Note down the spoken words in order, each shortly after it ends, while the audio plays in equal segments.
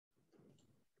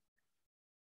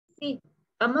Sí,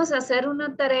 vamos a hacer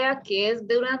una tarea que es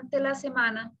durante la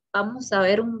semana. Vamos a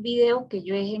ver un video que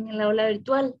yo dejé en el aula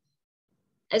virtual.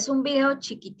 Es un video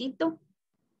chiquitito,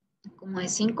 como de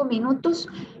 5 minutos.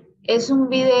 Es un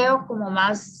video como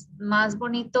más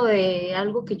bonito de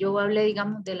algo que yo hablé,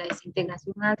 digamos, de la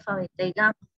desintegración alfa, beta y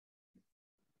gamma.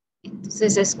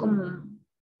 Entonces es como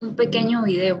un pequeño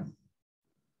video.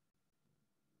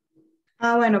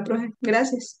 Ah, bueno, profe,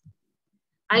 gracias.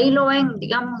 Ahí lo ven,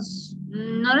 digamos,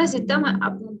 no necesitamos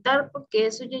apuntar porque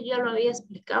eso yo ya lo había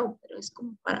explicado, pero es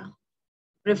como para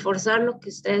reforzar lo que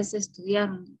ustedes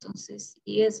estudiaron. Entonces,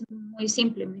 y es muy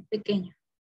simple, muy pequeño.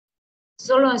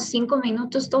 Solo 5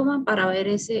 minutos toman para ver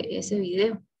ese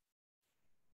video.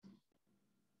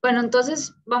 Bueno,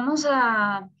 entonces vamos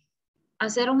a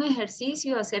hacer un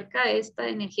ejercicio acerca de esta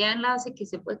energía de enlace que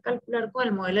se puede calcular con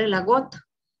el modelo de la gota.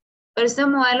 Pero este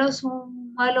modelo es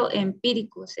un modelo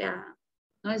empírico, o sea,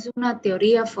 no es una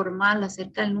teoría formal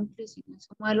acerca del núcleo, sino es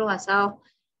un modelo basado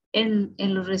en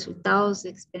los resultados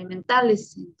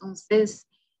experimentales. Entonces,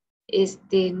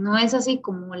 no es así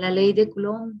como la ley de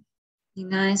Coulomb ni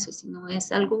nada de eso, sino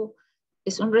es algo,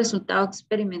 es un resultado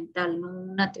experimental, no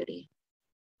una teoría.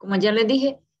 Como ya les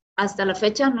dije, hasta la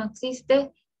fecha no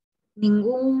existe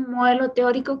ningún modelo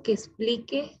teórico que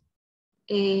explique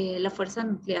la fuerza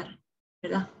nuclear,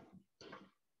 ¿verdad?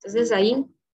 Entonces ahí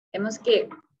vemos que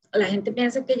la gente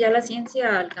piensa que ya la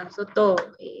ciencia alcanzó todo,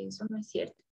 eso no es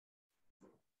cierto.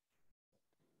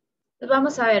 Entonces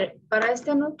vamos a ver, para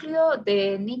este núcleo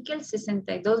de níquel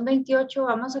 6228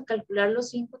 vamos a calcular los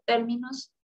 5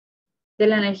 términos de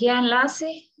la energía de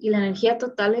enlace y la energía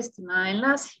total estimada de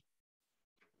enlace.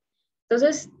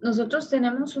 Entonces nosotros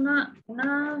tenemos una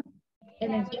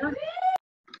energía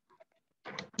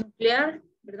nuclear,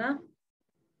 ¿verdad?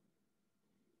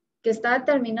 Que está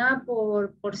determinada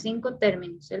por 5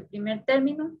 términos. El primer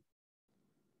término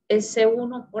es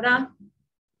C1 por A.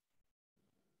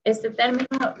 Este término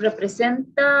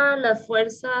representa las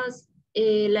fuerzas,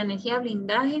 la energía de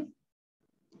blindaje,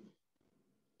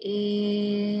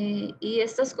 y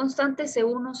estas constantes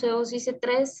C1, C2 y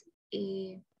C3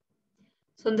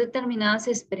 son determinadas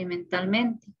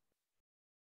experimentalmente.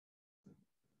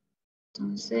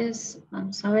 Entonces,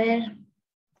 vamos a ver.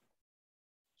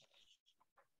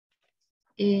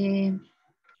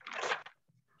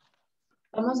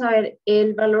 Vamos a ver,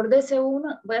 el valor de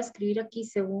C1, voy a escribir aquí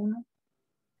C1,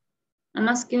 nada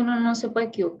más que uno no se puede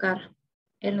equivocar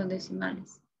en los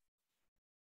decimales.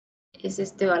 Es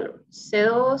este valor.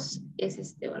 C2 es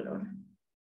este valor.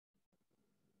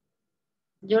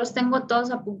 Yo los tengo todos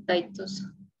apuntaditos.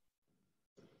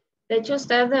 De hecho,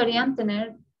 ustedes deberían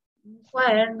tener un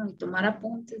cuaderno y tomar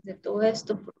apuntes de todo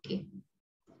esto porque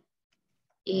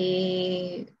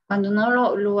cuando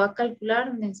uno lo va a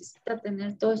calcular necesita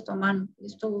tener todo esto a mano.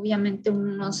 Esto obviamente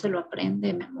uno no se lo aprende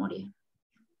de memoria.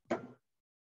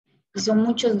 Y son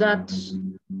muchos datos,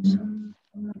 son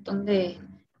un montón de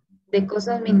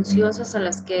cosas minuciosas a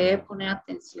las que debe poner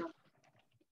atención.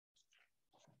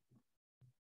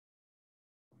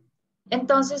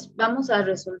 Entonces, vamos a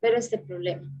resolver este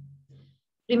problema.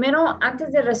 Primero,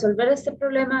 antes de resolver este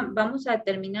problema, vamos a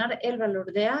determinar el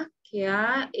valor de A, que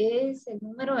A es el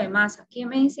número de masa. ¿Quién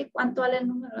me dice cuánto vale el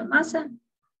número de masa?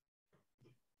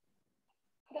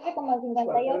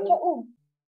 13,58 U.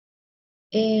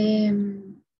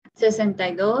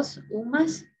 62 U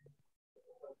más.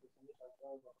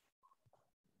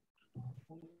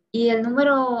 ¿Y el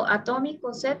número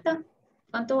atómico Z?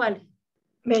 ¿Cuánto vale?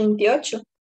 28.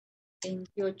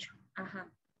 28. Ajá.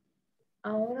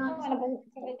 Ahora Bueno, pues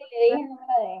siempre le dije el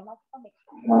número de masa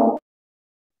atómica.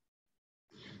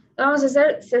 vamos a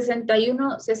hacer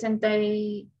 61, 60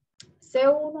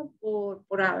 C1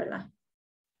 por A, ¿verdad?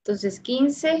 Entonces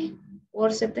 15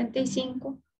 por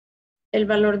 75. El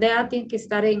valor de A tiene que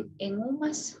estar en U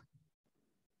más.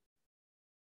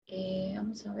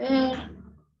 Vamos a ver.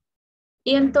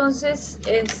 Y entonces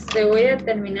voy a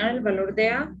determinar el valor de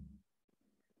A.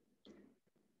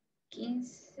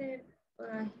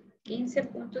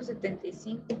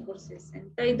 15.75 por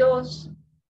 62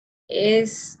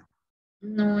 es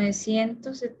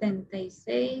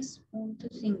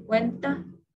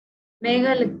 976.50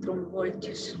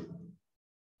 megaelectronvoltios.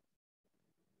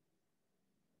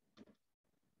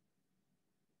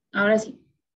 Ahora sí,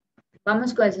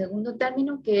 vamos con el segundo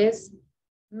término que es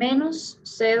menos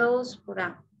C2 por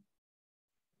A,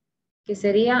 que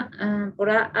sería por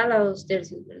A a la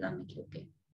 2/3, ¿verdad? Me equivoqué.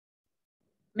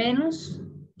 Menos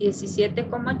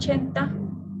 17,80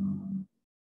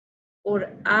 por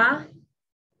A.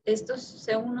 Estos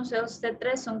C1, C2,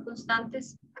 C3 son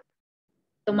constantes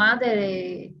tomadas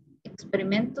de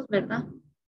experimentos, ¿verdad?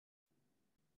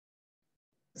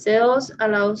 C2 a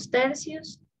la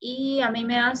 2/3 y a mí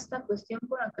me da esta cuestión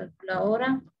con la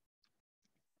calculadora.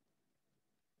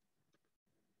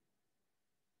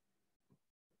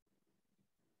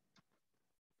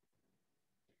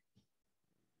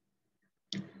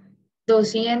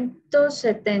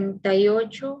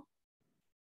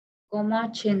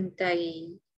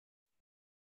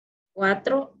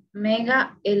 $278,84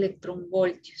 mega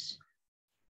electronvoltios.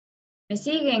 ¿Me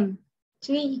siguen?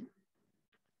 Sí.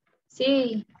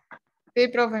 Sí. Sí,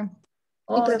 profe.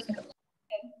 Oh,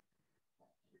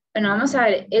 bueno, vamos a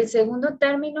ver. El segundo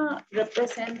término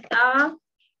representaba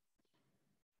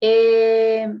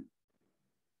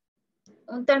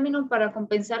un término para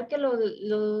compensar que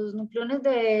los nucleones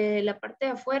de la parte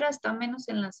de afuera están menos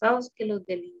enlazados que los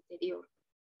del interior.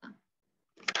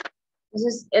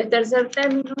 Entonces, el tercer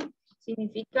término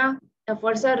significa la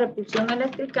fuerza de repulsión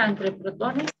eléctrica entre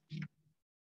protones,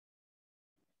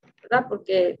 ¿verdad?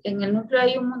 Porque en el núcleo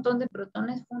hay un montón de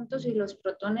protones juntos y los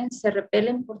protones se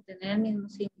repelen por tener el mismo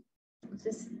signo.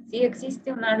 Entonces, sí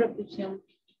existe una repulsión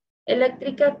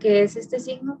eléctrica que es este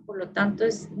signo, por lo tanto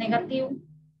es negativo.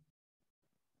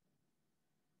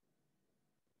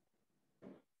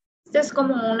 Esta es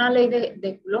como una ley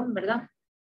de Coulomb, ¿verdad?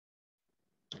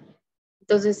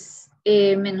 Entonces,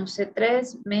 menos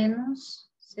C3 menos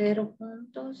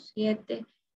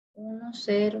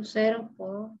 0.7100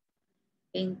 por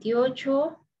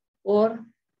 28 por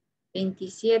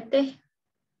 27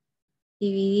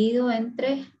 dividido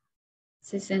entre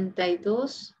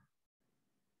 62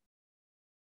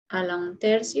 a la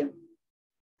 1/3.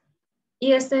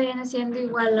 Y este viene siendo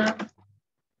igual a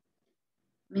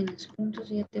menos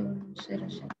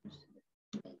 0.7100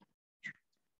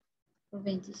 por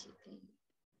 27.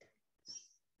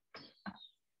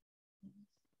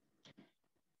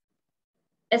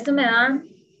 Esto me da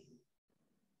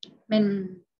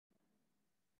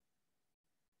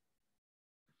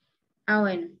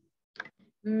bueno,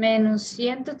 menos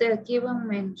 100, de aquí va un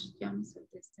menos, ya me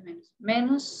salté este menos,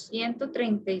 menos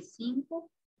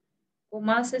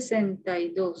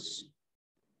 135,62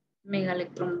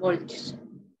 megaelectronvoltios.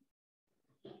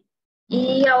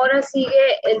 Y ahora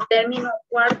sigue el término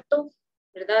cuarto,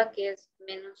 ¿verdad? Que es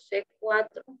menos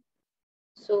C4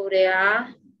 sobre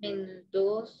A menos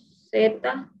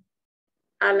 2Z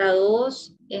a la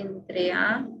 2 entre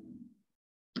A,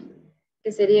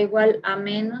 que sería igual a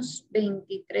menos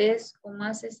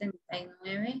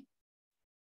 23,69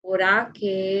 por A,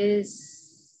 que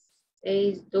es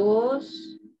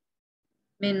 6,2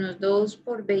 menos 2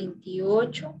 por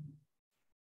 28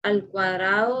 al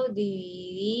cuadrado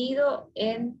dividido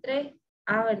entre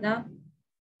A, ¿verdad?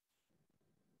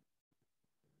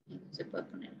 No se puede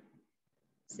poner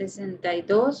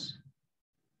 62.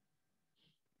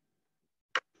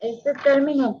 Este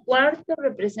término cuarto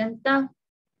representa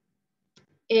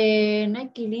un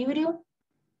equilibrio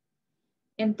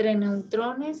entre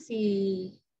neutrones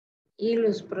y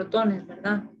los protones,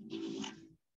 ¿verdad?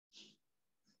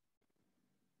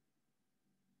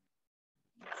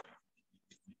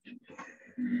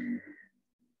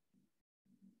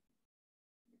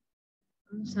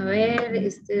 Vamos a ver,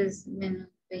 este es menos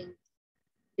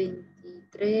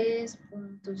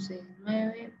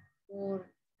 23.69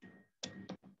 por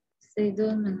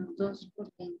 6,2 menos 2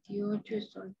 por 28,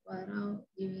 esto al cuadrado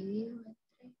dividido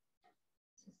entre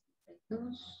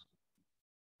 62.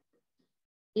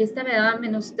 Y este me da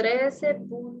menos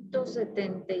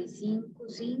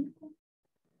 13.755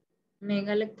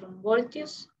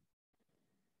 megaelectronvoltios.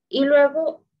 Y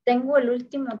luego tengo el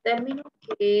último término,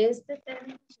 que este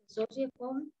término se asocia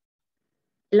con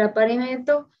el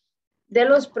apareamiento de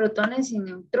los protones y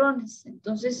neutrones.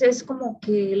 Entonces es como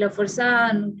que la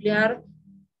fuerza nuclear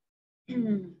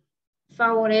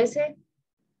favorece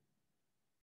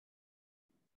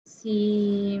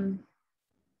si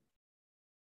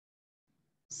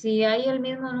hay el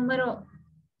mismo número,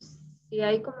 si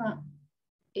hay como,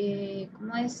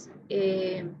 ¿cómo es?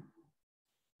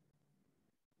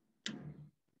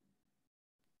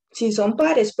 Si son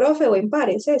pares, profe, o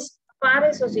impares es.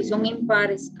 Pares o si son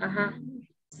impares, ajá.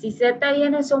 Si Z y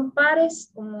N son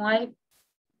pares, como hay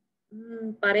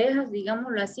parejas,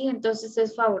 digámoslo así, entonces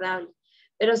es favorable.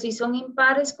 Pero si son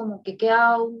impares, como que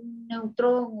queda un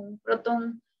neutrón o un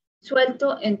protón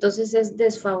suelto, entonces es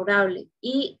desfavorable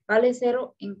y vale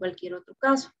 0 en cualquier otro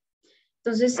caso.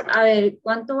 Entonces, a ver,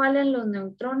 ¿cuánto valen los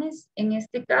neutrones en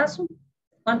este caso?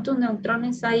 ¿Cuántos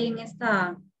neutrones hay en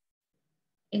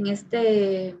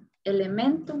este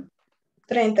elemento?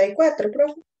 34,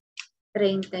 profe.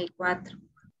 34.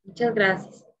 Muchas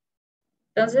gracias.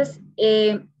 Entonces,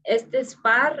 este es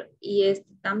par y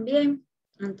este también.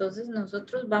 Entonces,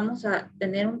 nosotros vamos a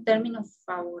tener un término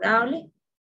favorable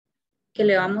que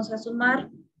le vamos a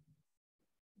sumar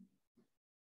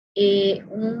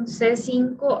un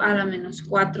C5 a la menos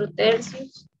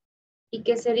 4/3 y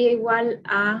que sería igual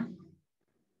a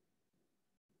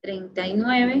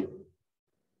 39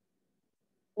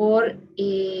 por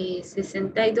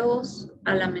 62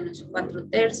 a la menos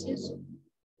 4/3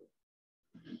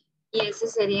 y ese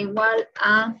sería igual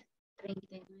a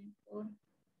 39 por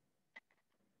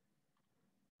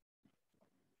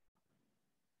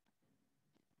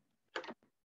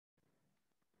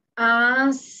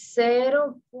a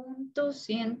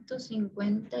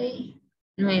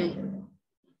 0.159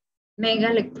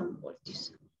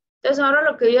 megaelectronvoltios. Entonces ahora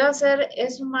lo que voy a hacer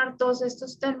es sumar todos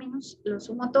estos términos, los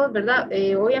sumo todos, ¿verdad?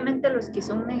 Obviamente los que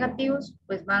son negativos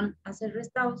pues van a ser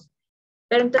restados,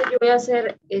 pero entonces yo voy a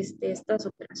hacer estas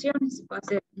operaciones. Voy a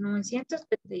hacer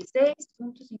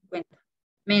 936.50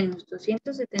 menos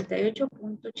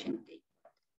 278.80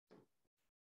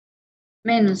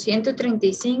 menos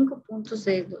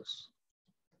 135.62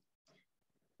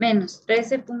 menos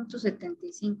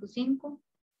 13.755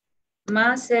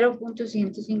 más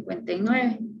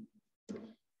 0.159.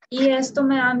 Y esto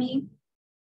me da a mí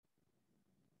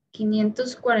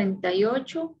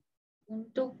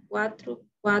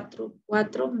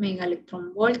 548.444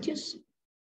 megaelectronvoltios.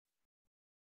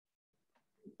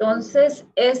 Entonces,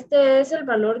 este es el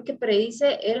valor que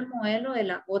predice el modelo de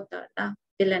la gota, ¿verdad?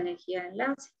 De la energía de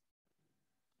enlace.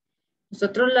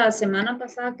 Nosotros la semana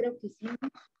pasada creo que hicimos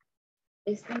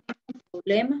este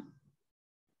problema.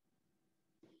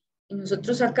 Y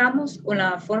nosotros sacamos con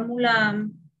la fórmula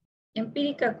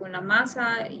empírica, con la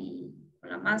masa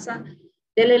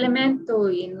del elemento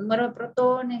y el número de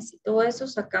protones y todo eso,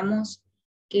 sacamos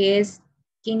que es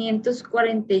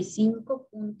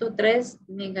 545.3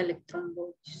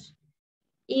 megaelectronvoltios.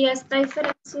 Y esta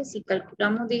diferencia, si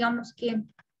calculamos, digamos que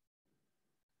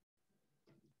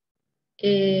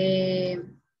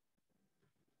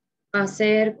va a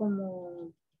ser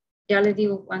como, ya les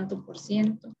digo cuánto por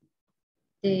ciento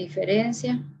de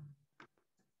diferencia.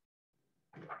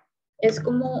 Es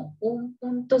como un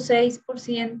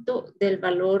 0.6% del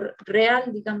valor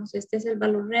real, digamos, este es el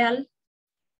valor real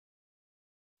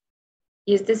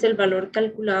y este es el valor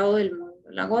calculado del módulo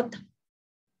de la gota.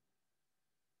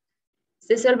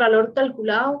 Este es el valor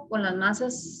calculado con las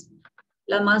masas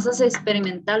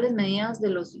experimentales medidas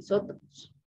de los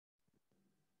isótopos.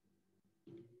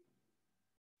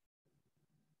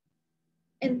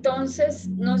 Entonces,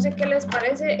 no sé qué les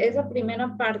parece esa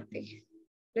primera parte.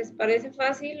 ¿Les parece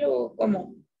fácil o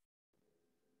cómo?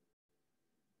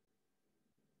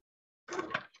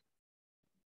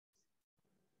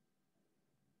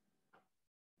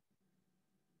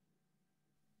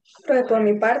 Pero por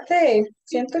mi parte,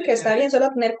 siento que está bien solo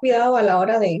tener cuidado a la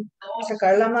hora de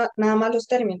sacar nada más los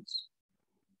términos.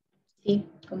 Sí,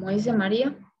 como dice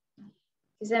María,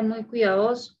 que sea muy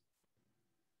cuidadoso.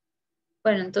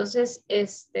 Bueno, entonces,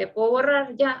 ¿puedo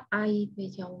borrar ya? Ay,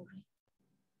 ya borré.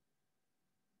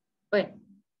 Bueno,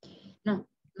 no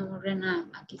borré nada.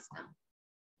 Aquí está.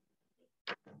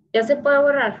 ¿Ya se puede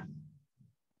borrar?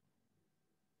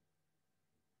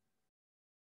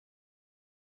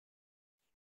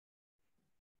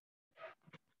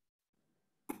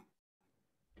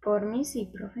 Por mí sí,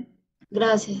 profe.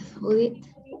 Gracias, Judith.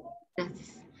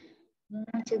 Gracias.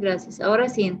 Muchas gracias. Ahora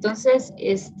sí, entonces,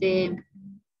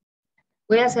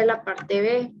 voy a hacer la parte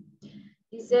B.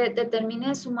 Dice,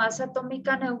 determine su masa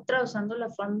atómica neutra usando la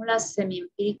fórmula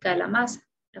semiempírica de la masa.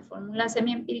 La fórmula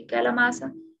semiempírica de la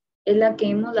masa es la que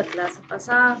vimos la clase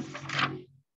pasada.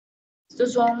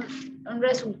 Estos son un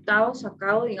resultado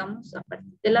sacado, digamos, a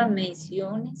partir de las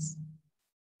mediciones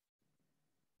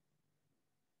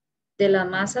de las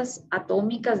masas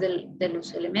atómicas de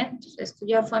los elementos. Esto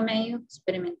ya fue medido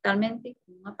experimentalmente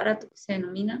con un aparato que se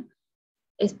denomina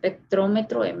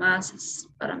espectrómetro de masas,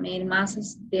 para medir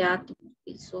masas de átomos,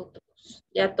 de isótopos.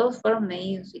 Ya todos fueron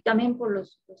medidos y también por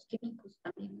los químicos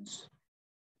también los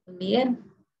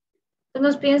midieron. Entonces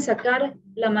nos piden sacar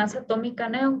la masa atómica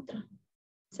neutra,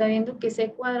 sabiendo que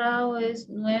C cuadrado es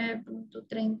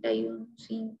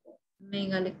 9.315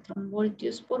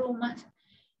 megaelectronvoltios por UMAS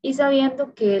y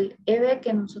sabiendo que el EB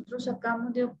que nosotros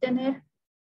acabamos de obtener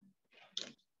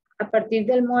a partir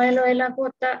del modelo de la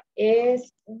gota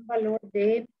es un valor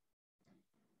de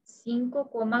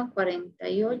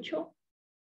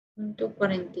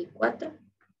 5,48.44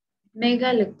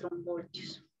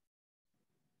 megaelectronvoltios.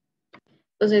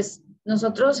 Entonces,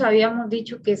 nosotros habíamos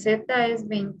dicho que Z es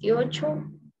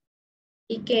 28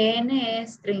 y que N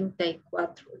es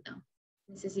 34, ¿verdad?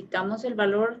 Necesitamos el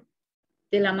valor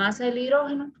de la masa del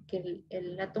hidrógeno, porque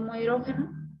el átomo de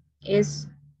hidrógeno es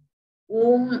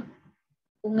un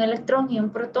electrón y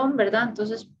un protón, ¿verdad?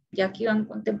 Entonces, ya aquí van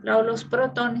contemplados los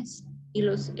protones y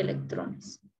los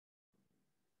electrones.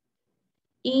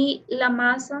 Y la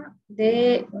masa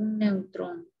de un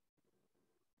neutrón.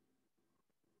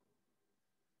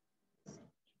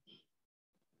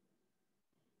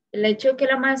 El hecho de que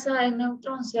la masa del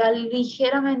neutrón sea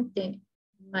ligeramente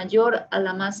mayor a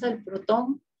la masa del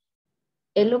protón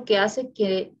es lo que hace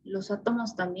que los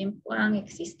átomos también puedan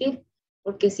existir,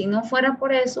 porque si no fuera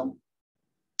por eso,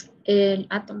 el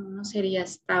átomo no sería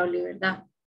estable, ¿verdad?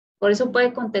 Por eso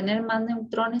puede contener más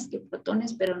neutrones que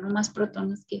protones, pero no más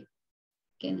protones que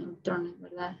neutrones,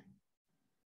 ¿verdad?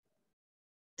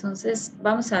 Entonces,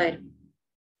 vamos a ver.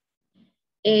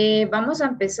 Vamos a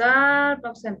empezar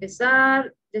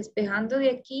despejando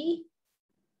de aquí.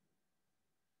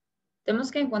 Tenemos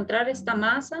que encontrar esta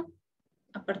masa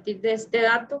a partir de este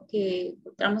dato que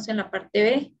encontramos en la parte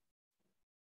B.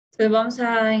 Entonces vamos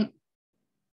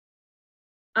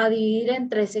a dividir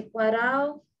entre C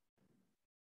cuadrado.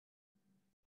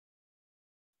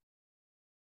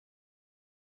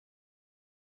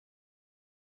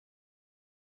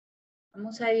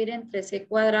 Vamos a dividir entre C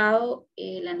cuadrado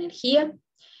la energía.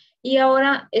 Y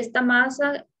ahora esta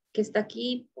masa que está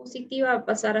aquí positiva va a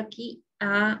pasar aquí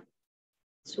a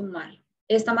sumar.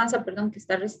 Esta masa, perdón, que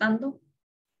está restando,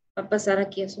 va a pasar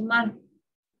aquí a sumar.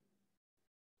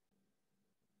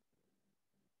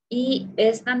 Y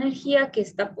esta energía que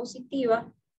está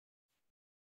positiva,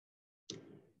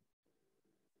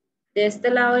 de este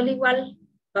lado del igual,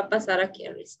 va a pasar aquí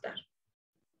a restar.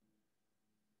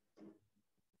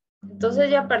 Entonces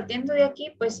ya partiendo de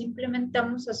aquí, pues simplemente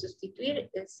vamos a sustituir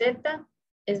el Z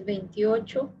es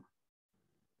 28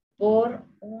 por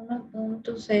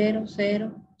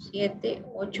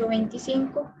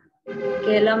 1.00785,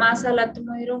 que es la masa del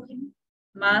átomo de hidrógeno,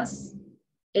 más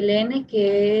el N,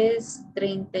 que es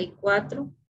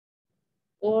 34,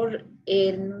 por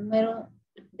el número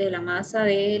de la masa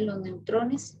de los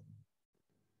neutrones,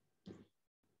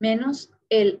 menos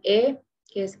el E,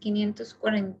 que es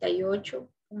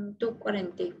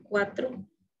 548.44,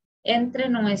 entre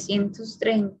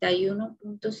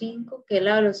 931.5, que es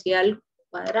la velocidad al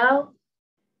cuadrado,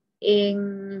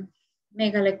 en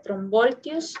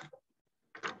megaelectronvoltios,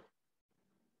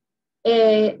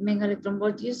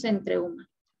 megaelectronvoltios entre 1.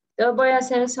 Entonces voy a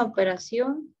hacer esa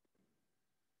operación.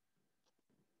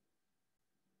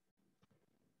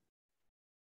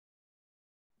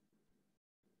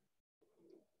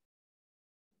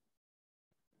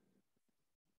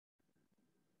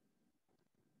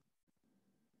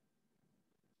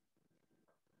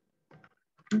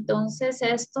 Entonces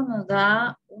esto nos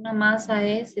da una masa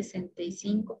de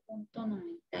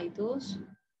 65.92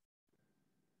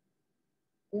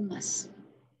 UMAS.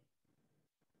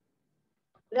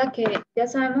 La que ya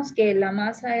sabemos que la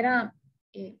masa era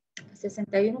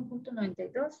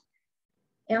 61.92.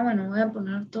 Ya bueno, voy a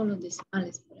poner todos los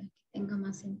decimales para que tenga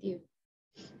más sentido.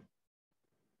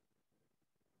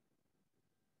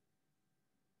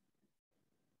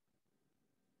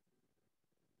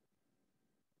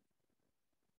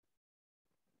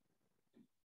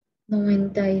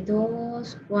 Noventa y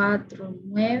dos,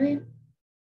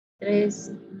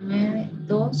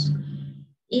 49392.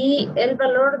 Y el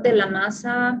valor de la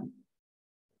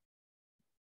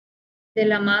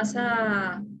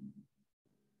masa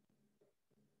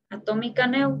atómica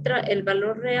neutra, el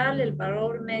valor real, el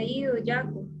valor medido ya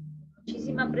con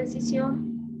muchísima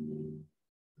precisión,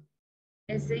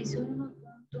 es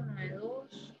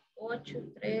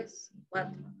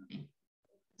 61.92834.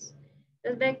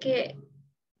 Entonces ve que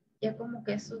ya como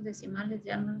que estos decimales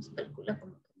ya no los calcula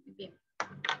como que muy bien.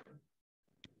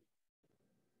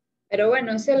 Pero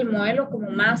bueno, es el modelo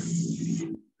como más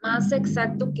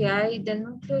exacto que hay del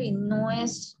núcleo y no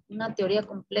es una teoría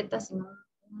completa, sino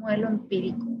un modelo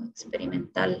empírico,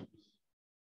 experimental.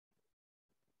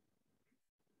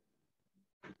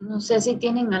 No sé si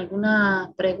tienen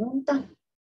alguna pregunta.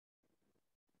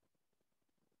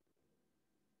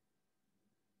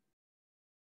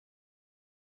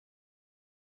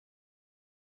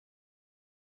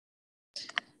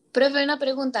 Profe, una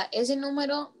pregunta. Ese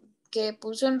número que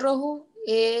puso en rojo,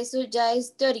 eso ya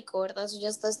es teórico, ¿verdad? Eso ya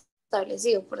está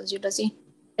establecido, por decirlo así.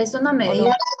 Es una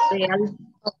medida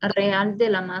real de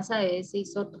la masa de ese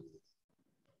isótopo.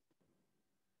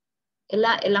 Es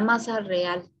la masa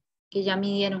real que ya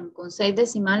midieron con 6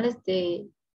 decimales de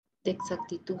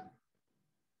exactitud.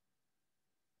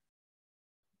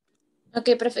 Ok,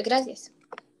 profe, gracias.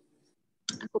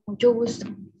 Con mucho gusto.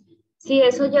 Sí,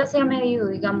 eso ya se ha medido,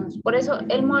 digamos. Por eso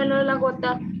el modelo de la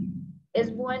gota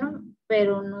es bueno,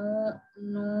 pero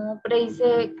no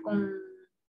predice con...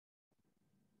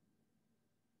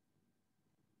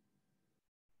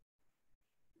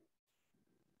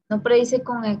 No predice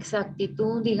con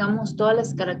exactitud, digamos, todas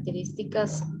las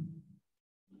características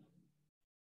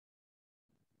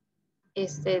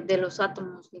de los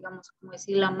átomos, digamos, como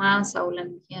decir la masa o la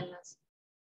energía de enlace.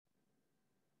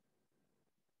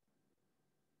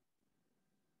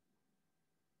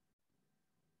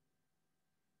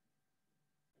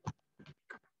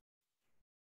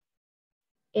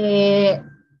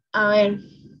 A ver,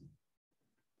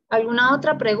 ¿alguna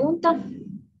otra pregunta?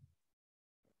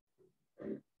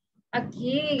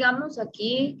 Aquí, digamos,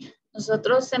 aquí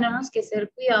nosotros tenemos que ser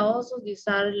cuidadosos de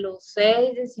usar los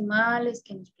 6 decimales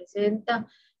que nos presentan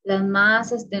las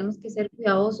masas, tenemos que ser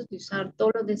cuidadosos de usar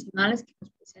todos los decimales que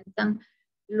nos presentan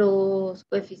los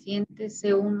coeficientes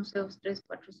C1, C2, 3,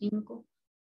 4, 5.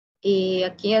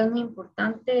 Aquí es muy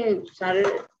importante usar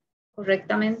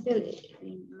correctamente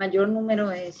el mayor número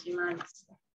de decimales.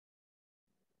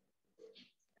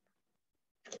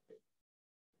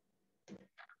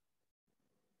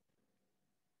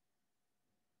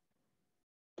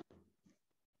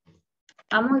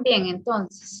 Muy bien,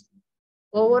 entonces,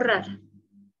 puedo borrar.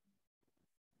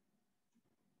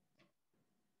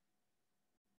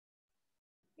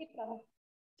 Sí, profe.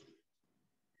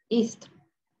 Listo.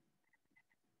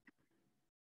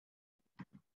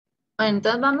 Bueno,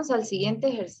 entonces vamos al siguiente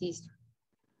ejercicio.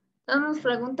 Entonces nos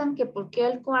preguntan que por qué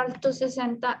el cuarto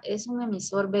 60 es un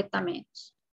emisor beta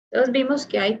menos. Entonces vimos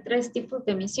que hay 3 tipos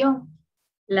de emisión.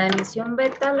 La emisión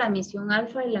beta, la emisión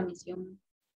alfa y la emisión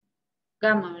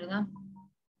gamma, ¿verdad?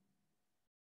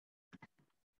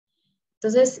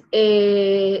 Entonces,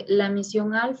 la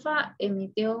emisión alfa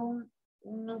emite un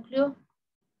núcleo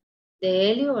de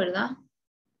helio, ¿verdad?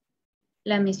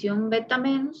 La emisión beta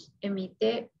menos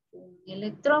emite un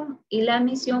electrón y la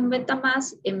emisión beta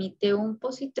más emite un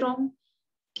positrón,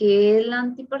 que es la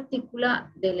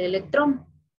antipartícula del electrón.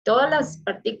 Todas las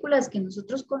partículas que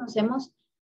nosotros conocemos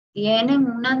tienen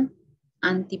una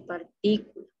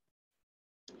antipartícula.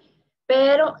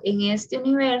 Pero en este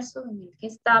universo en el que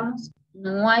estamos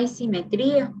no hay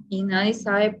simetría y nadie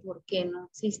sabe por qué no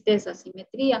existe esa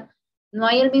simetría. No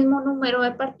hay el mismo número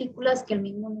de partículas que el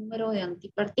mismo número de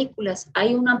antipartículas.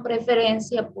 Hay una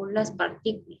preferencia por las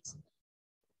partículas.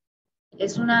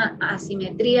 Es una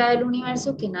asimetría del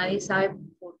universo que nadie sabe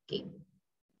por qué.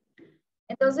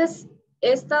 Entonces,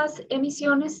 estas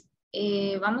emisiones,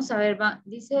 vamos a ver,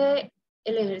 dice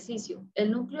el ejercicio,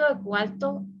 el núcleo de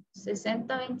cuarto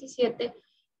 6027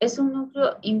 es un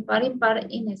núcleo impar-impar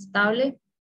inestable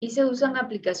y se usan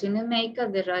aplicaciones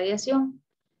médicas de radiación.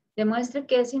 Demuestre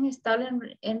que es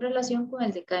inestable en relación con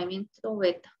el decaimiento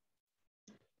beta.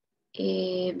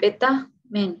 Beta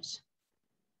menos.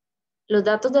 Los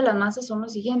datos de las masas son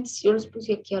los siguientes, yo los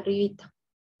puse aquí arribita.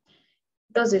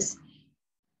 Entonces,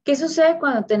 ¿qué sucede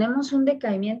cuando tenemos un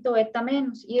decaimiento beta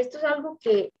menos? Y esto es algo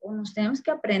que nos tenemos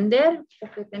que aprender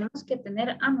o que tenemos que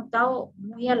tener anotado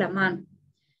muy a la mano.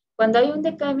 Cuando hay un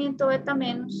decaimiento beta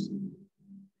menos,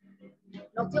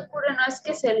 lo que ocurre no es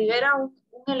que se libera un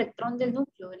electrón del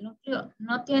núcleo. El núcleo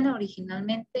no tiene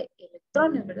originalmente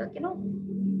electrones, ¿verdad que no?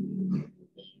 Bueno,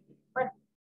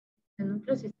 los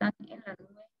núcleos están en la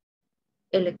nube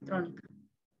electrónica.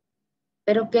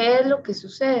 ¿Pero qué es lo que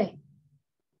sucede?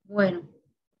 Bueno,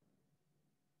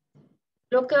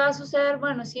 lo que va a suceder,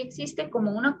 bueno, sí existe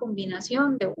como una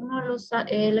combinación de uno de los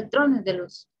electrones de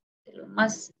los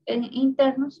más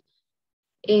internos.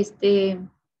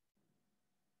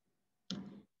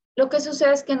 Lo que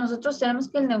sucede es que nosotros tenemos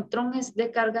que el neutrón es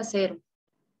de carga cero,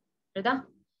 ¿verdad?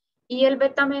 Y el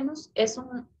beta menos es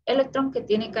un electrón que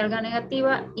tiene carga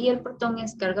negativa y el protón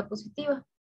es carga positiva.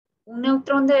 Un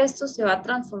neutrón de estos se va a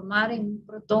transformar en un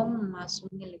protón más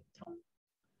un electrón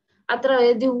a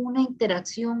través de una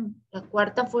interacción, la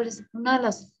cuarta fuerza, una de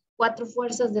las 4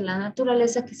 fuerzas de la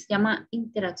naturaleza que se llama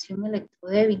interacción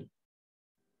electrodébil.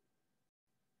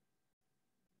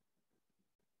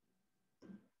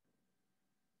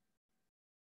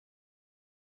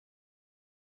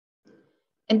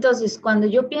 Entonces, cuando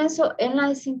yo pienso en la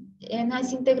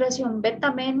desintegración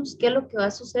beta menos, ¿qué es lo que va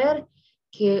a suceder?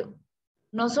 Que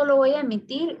no solo voy a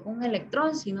emitir un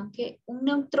electrón, sino que un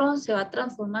neutrón se va a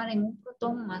transformar en un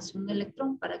protón más un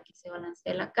electrón para que se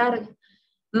balancee la carga,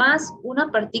 más una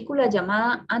partícula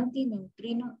llamada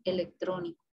antineutrino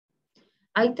electrónico.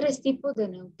 Hay 3 tipos de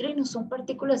neutrinos, son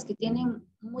partículas que tienen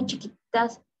muy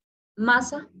chiquitas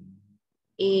masa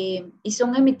y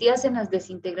son emitidas en las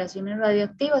desintegraciones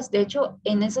radioactivas. De hecho,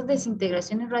 en esas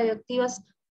desintegraciones radioactivas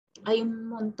hay un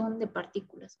montón de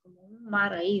partículas, como un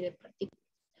mar ahí de partículas.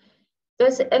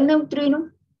 Entonces, el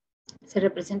neutrino se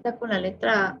representa con la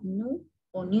letra nu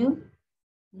o nu,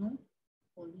 nu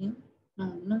o nu,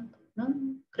 no,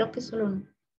 creo que solo nu.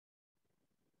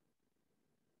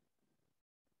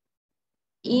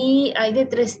 Y hay de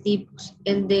 3 tipos,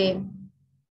 el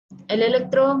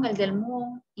electrón, el del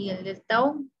muón y el del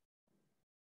taón.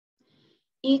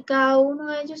 Y cada uno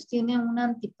de ellos tiene una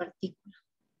antipartícula.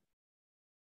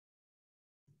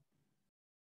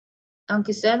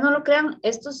 Aunque ustedes no lo crean,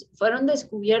 estos fueron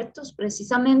descubiertos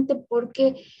precisamente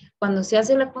porque cuando se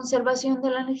hace la conservación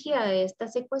de la energía de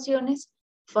estas ecuaciones,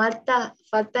 falta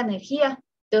energía.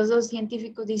 Entonces los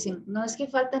científicos dicen, no es que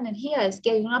falta energía, es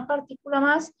que hay una partícula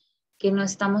más que no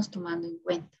estamos tomando en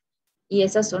cuenta. Y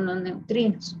esas son los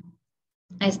neutrinos.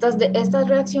 Estas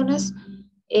reacciones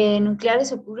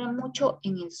nucleares ocurren mucho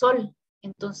en el Sol.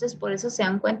 Entonces, por eso se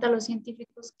dan cuenta los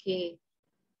científicos que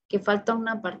falta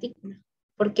una partícula.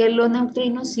 Porque los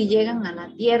neutrinos sí llegan a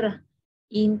la Tierra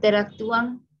e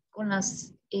interactúan con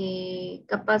las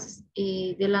capas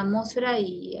de la atmósfera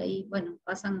y ahí, bueno,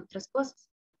 pasan otras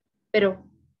cosas. Pero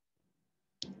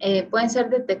pueden ser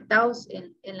detectados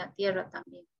en la Tierra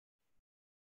también.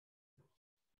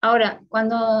 Ahora,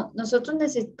 cuando nosotros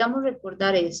necesitamos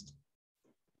recordar esto,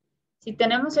 si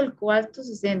tenemos el cobalto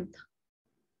 60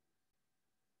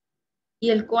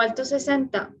 y el cobalto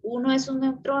 60, uno de sus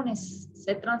neutrones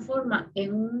se transforma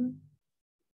en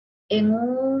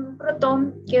un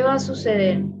protón, ¿qué va a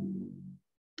suceder?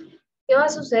 ¿Qué va a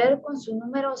suceder con su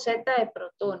número Z de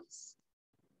protones?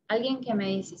 Alguien que me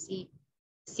dice, si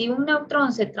un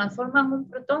neutrón se transforma en un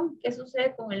protón, ¿qué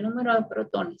sucede con el número de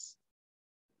protones?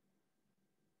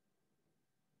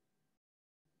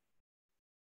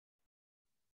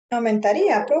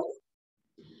 Aumentaría, profe.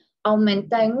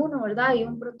 Aumenta en 1, ¿verdad? Hay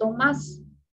un protón más.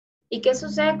 ¿Y qué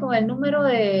sucede con el número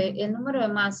de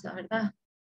masa, verdad?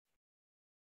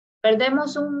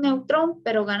 Perdemos un neutrón,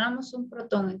 pero ganamos un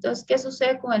protón. Entonces, ¿qué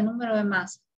sucede con el número de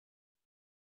masa?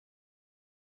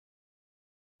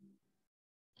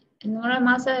 El número de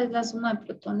masa es la suma de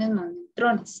protones más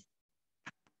neutrones.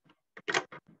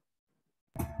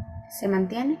 ¿Se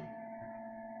mantiene?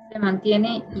 Se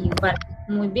mantiene igual.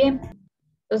 Muy bien.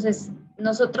 Entonces,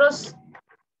 nosotros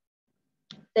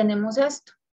tenemos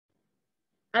esto.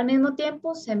 Al mismo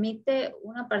tiempo, se emite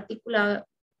una partícula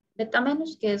beta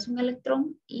menos, que es un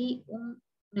electrón, y un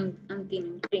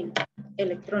antineutrino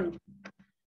electrónico.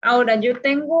 Ahora, yo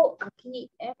tengo aquí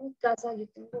en mi casa, yo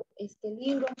tengo este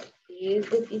libro, que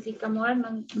es de física moderna,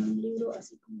 un libro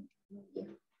así como muy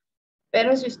viejo.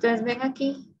 Pero si ustedes ven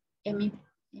aquí, en mi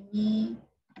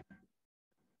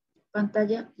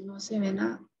pantalla, no se ve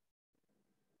nada.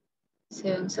 Se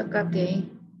ve un zacate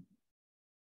ahí.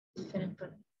 Esperen,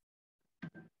 perdón.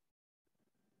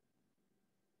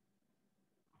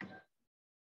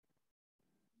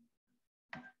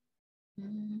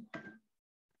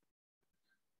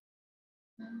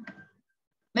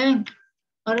 ¿Me ven?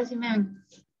 Ahora sí me ven.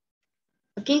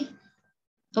 Aquí.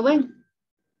 ¿Lo ven?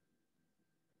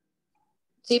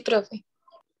 Sí, profe.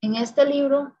 En este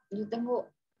libro yo tengo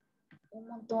un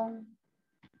montón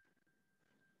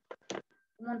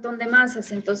de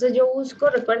masas. Entonces yo busco,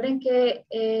 recuerden que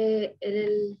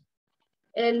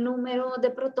el número de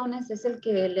protones es el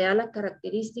que le da la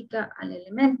característica al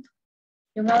elemento.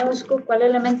 Yo me busco cuál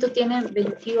elemento tiene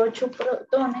 28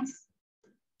 protones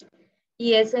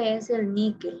y ese es el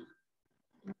níquel.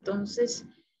 Entonces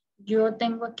yo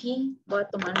tengo aquí, voy a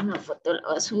tomar una foto, la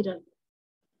voy a subir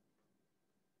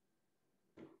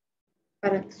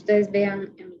para que ustedes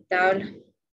vean en mi tabla.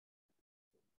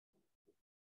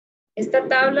 Esta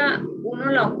tabla uno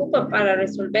la ocupa para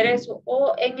resolver eso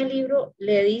o en el libro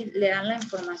le dan la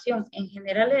información. En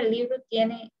general el libro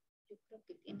tiene, yo creo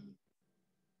que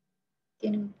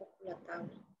tiene un poco la tabla.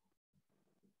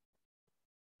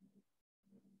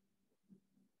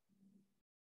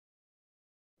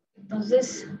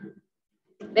 Entonces,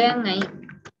 vean ahí.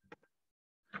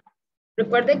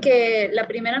 Recuerden que la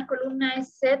primera columna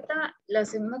es Z, la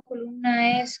segunda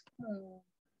columna es como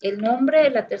el nombre,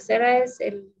 la tercera es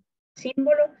el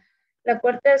símbolo, la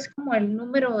cuarta es como el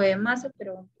número de masa,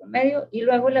 pero en promedio, y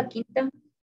luego la quinta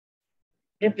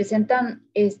representan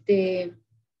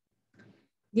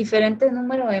diferentes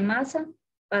números de masa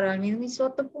para el mismo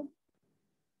isótopo,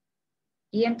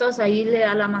 y entonces ahí le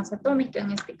da la masa atómica.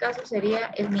 En este caso sería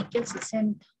el níquel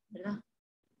 60, ¿verdad?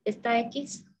 Esta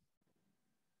X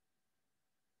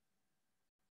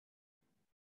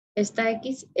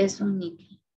es un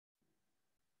níquel.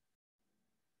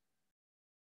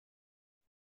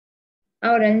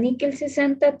 Ahora, el níquel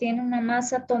 60 tiene una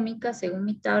masa atómica, según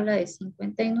mi tabla, de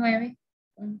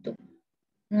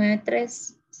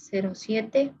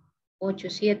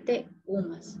 59.930787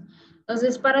 UMAS.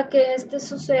 Entonces, para que este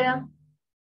suceda,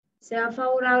 sea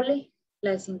favorable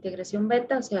la desintegración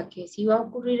beta, o sea que si va a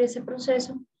ocurrir ese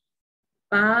proceso,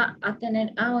 va a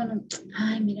tener, bueno,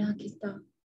 ay, mira, aquí estaba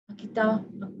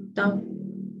apuntado.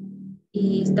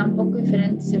 y está un poco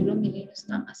diferente, seguro mi libro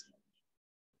está más.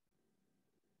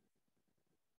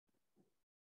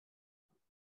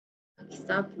 Aquí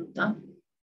está apuntado.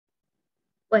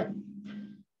 Bueno,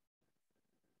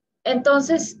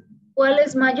 entonces, ¿cuál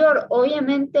es mayor?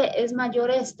 Obviamente es mayor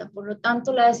esta, por lo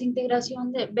tanto la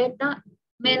desintegración de beta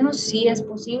menos sí es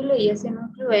posible y ese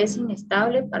núcleo es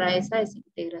inestable para esa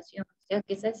desintegración, o sea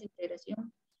que esa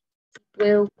desintegración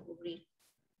puede ocurrir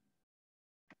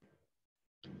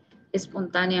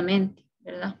espontáneamente,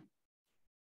 ¿verdad?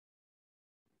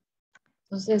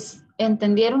 Entonces,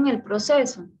 ¿entendieron el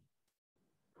proceso?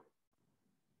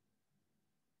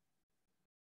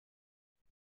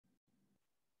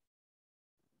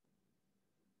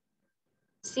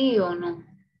 ¿Sí o no?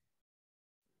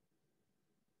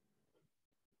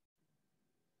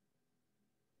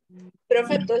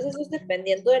 Profe, entonces eso es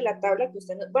dependiendo de la tabla que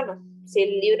usted nos... Bueno, si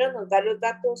el libro nos da los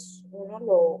datos, uno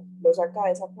lo saca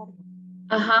de esa forma.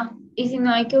 Ajá, y si no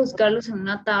hay que buscarlos en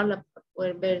una tabla para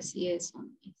poder ver si eso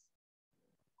es.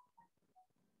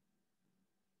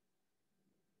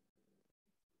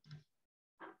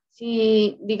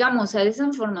 Si, digamos, esa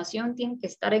información tiene que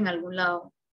estar en algún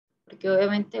lado, porque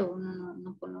obviamente uno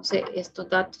no conoce estos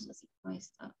datos así como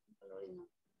está.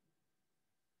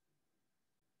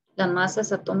 Las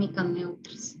masas atómicas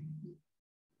neutras.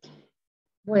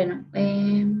 Bueno,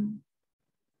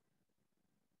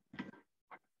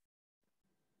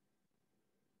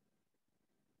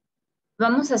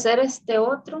 vamos a hacer este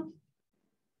otro.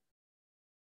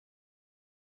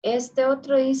 Este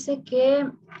otro dice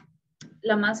que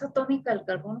la masa atómica del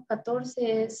carbono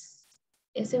 14 es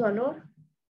ese valor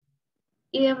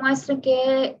y demuestre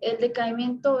que el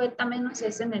decaimiento beta menos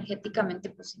es energéticamente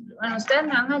posible. Bueno, ustedes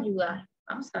me van a ayudar.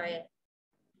 Vamos a ver.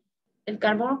 El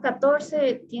carbono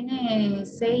 14 tiene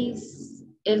 6,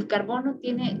 el carbono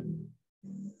tiene,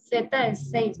 Z es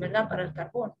 6, ¿verdad? Para el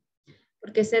carbono,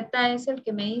 porque Z es el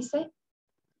que me dice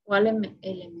cuál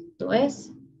elemento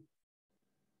es.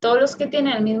 Todos los que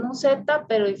tienen el mismo Z,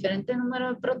 pero diferente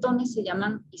número de protones, se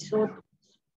llaman isótopos.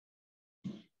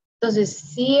 Entonces,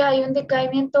 si hay un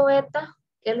decaimiento beta,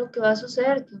 ¿qué es lo que va a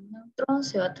suceder? Que un neutrón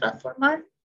se va a transformar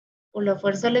por la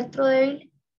fuerza electrodébil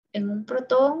en un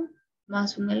protón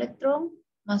más un electrón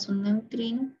más un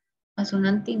neutrino más un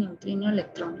antineutrino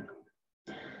electrónico.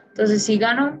 Entonces, si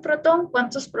gana un protón,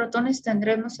 ¿cuántos protones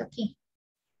tendremos aquí?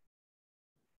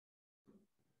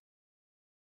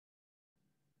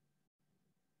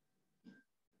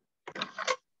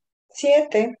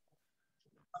 7.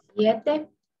 7.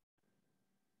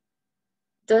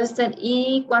 Entonces,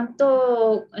 ¿y en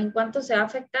cuánto se va a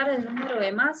afectar el número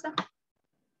de masa?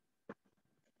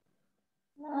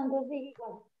 No, entonces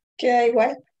igual. Queda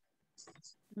igual. El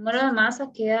número de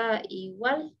masa queda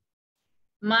igual,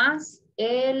 más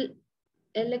el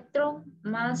electrón,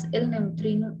 más el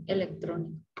neutrino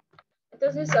electrónico.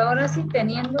 Entonces, ahora sí,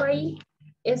 teniendo ahí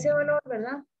ese valor,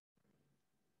 ¿verdad?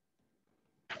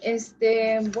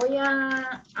 Voy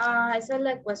esa es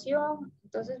la ecuación.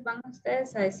 Entonces van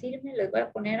ustedes a decirme, les voy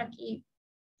a poner aquí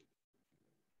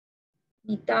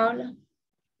mi tabla.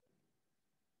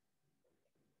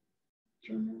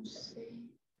 Yo no sé.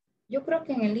 Yo creo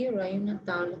que en el libro hay una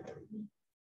tabla también,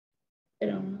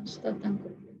 pero no está tan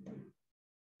completa.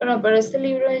 Bueno, pero este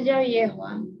libro es ya viejo,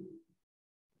 ¿ah?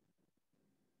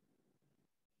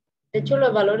 De hecho,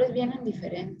 los valores vienen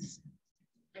diferentes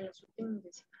en los últimos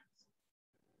decimales.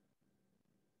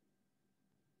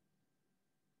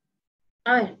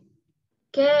 A ver,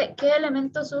 ¿qué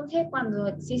elemento surge cuando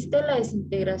existe la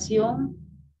desintegración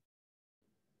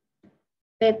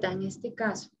beta en este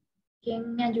caso?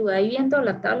 ¿Quién me ayuda? Ahí viendo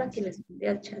la tabla que les envié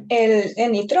al chat.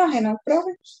 El nitrógeno,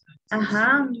 profe.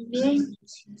 Ajá, muy bien.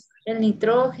 El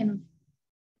nitrógeno.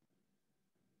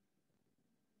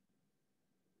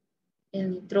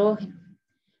 El nitrógeno.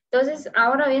 Entonces,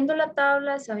 ahora viendo la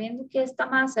tabla, sabiendo que esta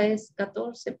masa es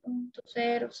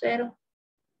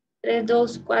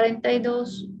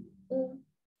 14.003242,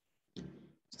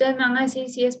 ustedes me van a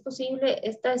decir si es posible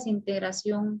esta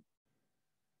desintegración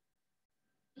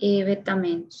beta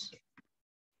menos.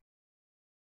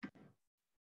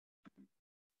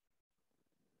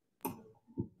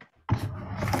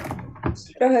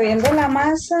 Profe, viendo la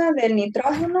masa del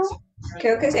nitrógeno,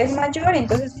 creo que es mayor,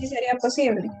 entonces sí sería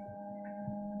posible.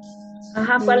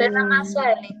 Ajá, ¿cuál es la masa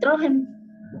del nitrógeno?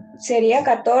 Sería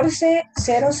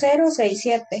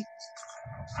 14.0067.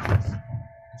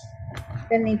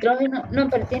 El nitrógeno, no,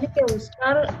 pero tiene que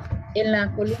buscar en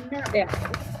la columna, vean,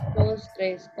 1, 2,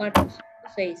 3, 4, 5,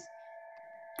 6.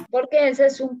 Porque ese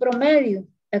es un promedio.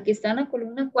 Aquí está en la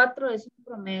columna 4, es un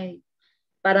promedio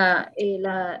para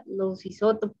los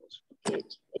isótopos, porque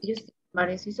ellos tienen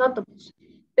varios isótopos.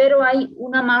 pero hay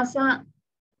una masa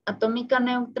atómica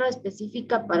neutra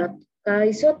específica para cada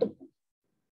isótopo,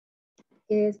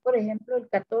 que es, por ejemplo, el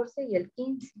 14 y el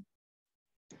 15.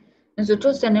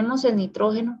 Nosotros tenemos el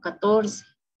nitrógeno 14,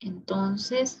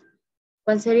 entonces,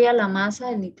 ¿cuál sería la masa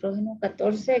del nitrógeno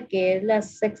 14, que es la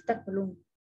sexta columna?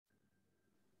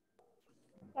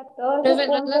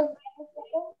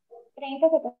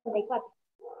 14.3074.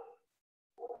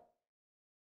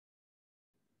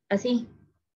 Así.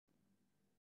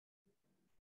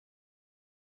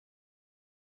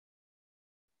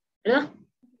 ¿Verdad?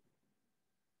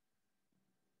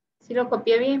 ¿Sí lo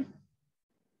copié bien?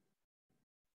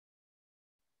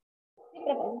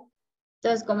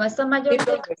 Entonces, como esta mayor... Sí,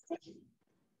 profe.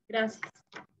 Gracias.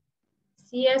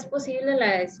 Sí es posible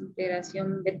la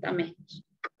desintegración beta menos.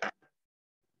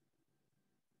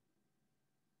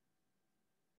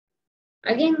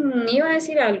 ¿Alguien iba a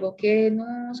decir algo que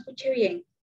no escuché bien?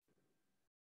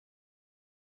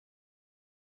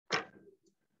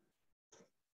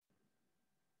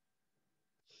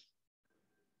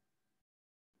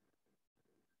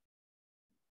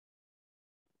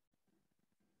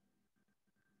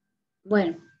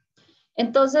 Bueno,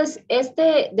 entonces,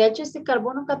 de hecho, este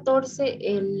carbono 14,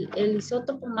 el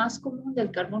isótopo más común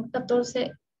del carbono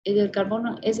 14 y del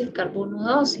carbono es el carbono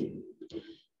 12.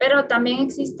 Pero también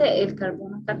existe el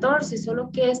carbono 14,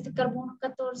 solo que este carbono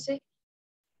 14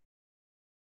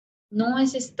 no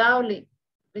es estable,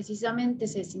 precisamente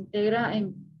se desintegra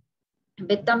en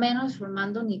beta menos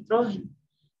formando nitrógeno.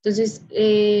 Entonces,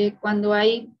 cuando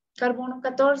hay carbono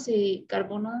 14 y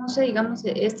carbono 11, digamos,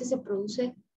 se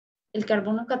produce, el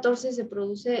carbono 14 se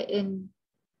produce en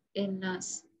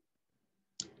las,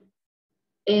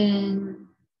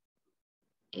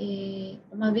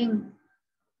 o más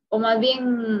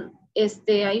bien,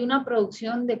 hay una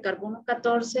producción de carbono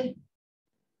 14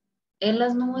 en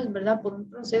las nubes, ¿verdad? Por un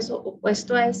proceso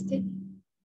opuesto a este.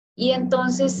 Y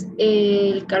entonces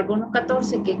el carbono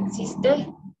 14 que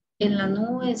existe en las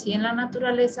nubes y en la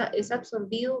naturaleza es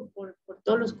absorbido por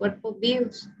todos los cuerpos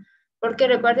vivos. Porque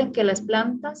recuerden que las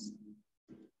plantas,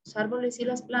 los árboles y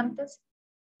las plantas,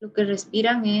 lo que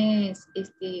respiran es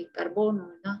carbono,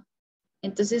 ¿verdad?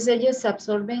 Entonces ellos se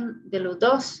absorben de los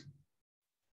dos.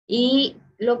 Y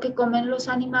lo que comen los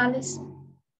animales,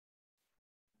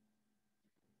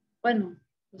 bueno,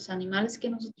 los animales que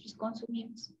nosotros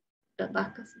consumimos, las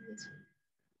vacas y eso,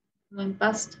 comen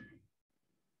pasto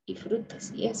y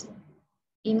frutas y eso.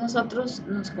 Y nosotros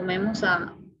nos comemos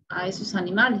a esos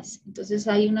animales. Entonces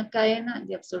hay una cadena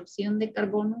de absorción de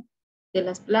carbono de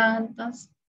las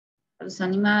plantas, a los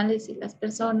animales y las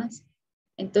personas.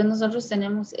 Entonces nosotros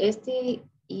tenemos este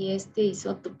y este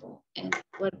isótopo en el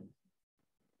cuerpo.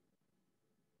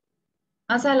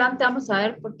 Más adelante vamos a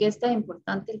ver por qué es tan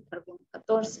importante el carbono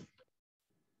 14.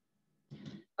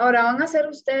 Ahora van a hacer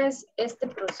ustedes este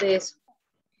proceso.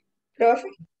 Profe,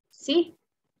 ¿Sí?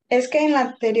 es que en la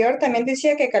anterior también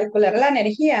decía que calcular la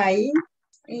energía ahí.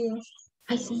 Y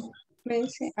Ay, sí. me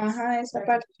dice, ajá, esa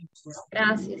parte.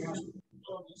 Gracias.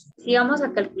 Sí, vamos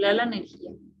a calcular la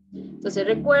energía. Entonces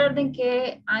recuerden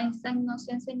que Einstein nos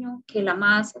enseñó que la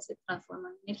masa se transforma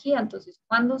en energía. Entonces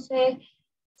cuando se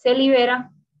libera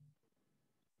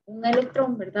un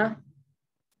electrón, ¿verdad?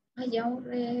 Ay, ya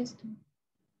borré esto.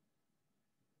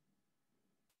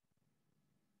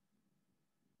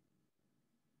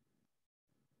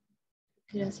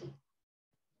 Gracias.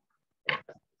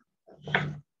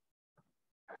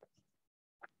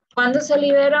 Cuando se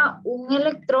libera un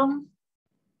electrón,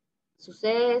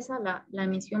 sucede la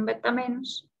emisión beta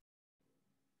menos.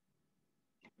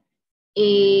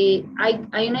 Hay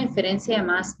una diferencia de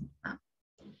masa.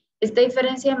 Esta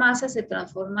diferencia de masa se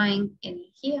transforma en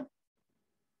energía.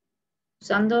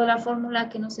 Usando la fórmula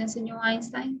que nos enseñó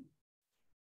Einstein.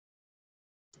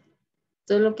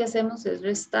 Entonces lo que hacemos es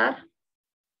restar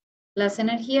las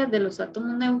energías de los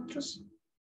átomos neutros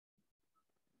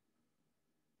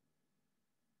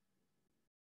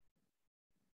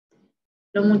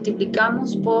lo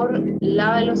multiplicamos por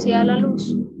la velocidad de la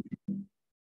luz.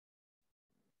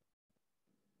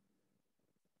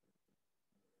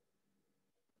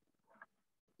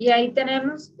 Y ahí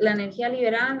tenemos la energía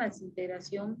liberada en la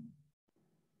desintegración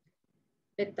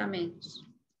beta menos.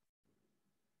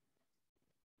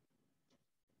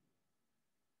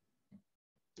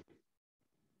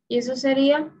 Y eso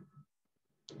sería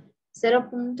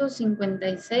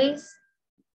 0.56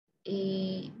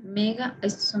 mega,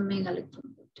 estos son mega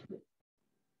electronvoltios.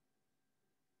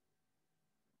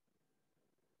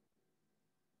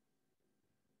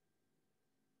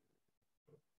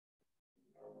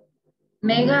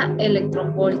 Mega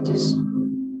electronvoltios.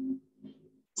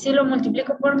 Si lo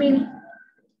multiplico por 1000,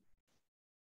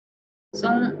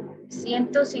 son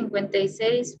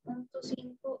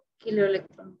 156.5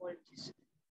 kiloelectronvoltios.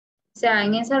 O sea,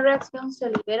 en esa reacción se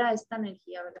libera esta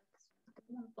energía, ¿verdad?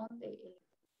 Un montón de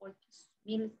electronvoltios,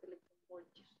 miles de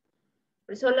electronvoltios.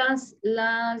 Por eso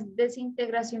las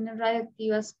desintegraciones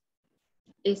radiactivas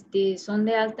son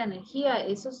de alta energía.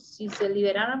 Eso, si se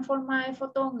liberara en forma de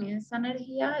fotón, esa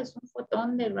energía es un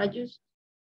fotón de rayos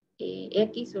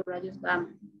X o rayos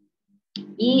gamma.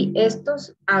 Y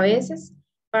estos, a veces,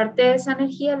 parte de esa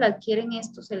energía la adquieren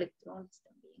estos electrones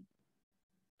también.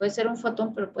 Puede ser un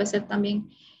fotón, pero puede ser también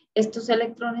estos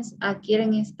electrones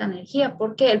adquieren esta energía,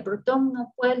 porque el protón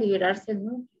no puede liberarse del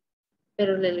núcleo,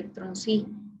 pero el electrón sí.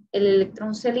 El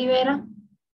electrón se libera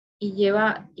y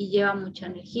lleva mucha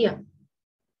energía.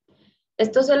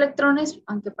 Estos electrones,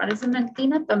 aunque parecen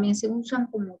mentira, también se usan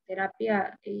como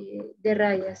terapia de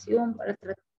radiación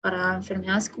para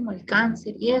enfermedades como el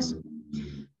cáncer y eso,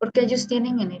 porque ellos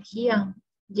tienen energía,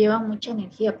 llevan mucha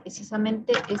energía.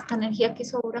 Precisamente esta energía que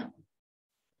sobra,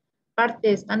 parte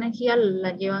de esta energía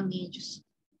la llevan ellos.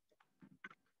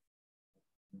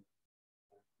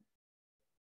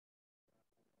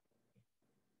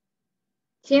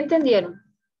 ¿Sí entendieron?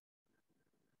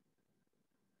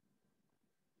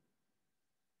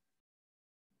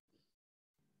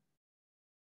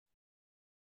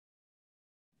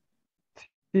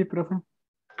 Sí, profe.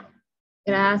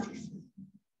 Gracias.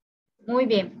 Muy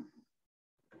bien.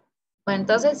 Bueno,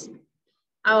 entonces,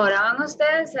 ahora van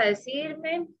ustedes a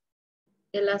decirme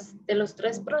de los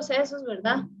tres procesos,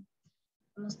 ¿verdad?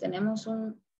 Tenemos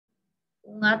un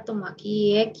átomo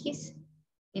aquí X,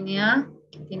 tiene A,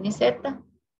 tiene Z,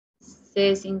 se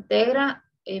desintegra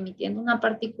emitiendo una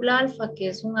partícula alfa, que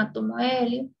es un átomo de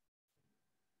helio.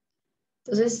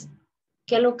 Entonces,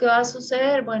 ¿qué es lo que va a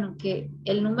suceder? Bueno, que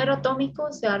el número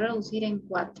atómico se va a reducir en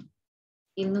 4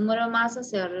 y el número de masa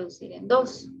se va a reducir en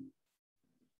 2.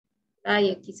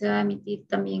 Y aquí se va a emitir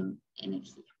también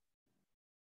energía.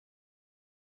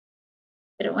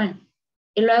 Pero bueno,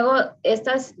 y luego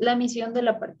esta es la emisión de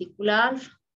la partícula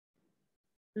alfa.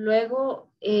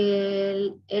 Luego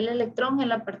el electrón en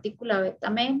la partícula beta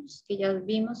menos, que ya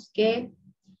vimos que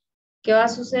va a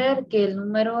suceder, que el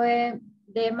número de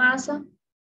masa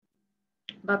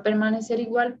va a permanecer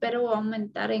igual, pero va a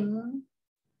aumentar en 1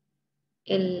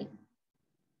 el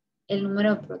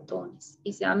número de protones.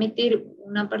 Y se va a emitir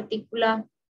una partícula,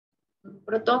 un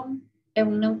protón,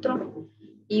 un neutrón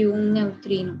y un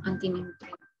neutrino,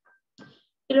 antineutrino.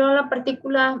 Y luego la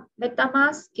partícula beta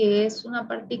más, que es una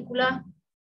partícula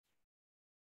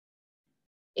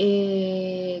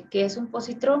que es un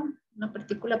positrón, una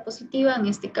partícula positiva. En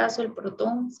este caso el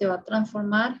protón se va a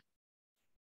transformar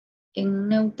en un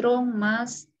neutrón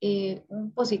más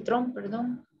un positrón,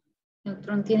 perdón. El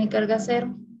neutrón tiene carga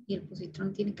cero y el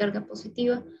positrón tiene carga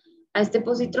positiva. A este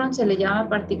positrón se le llama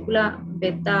partícula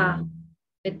beta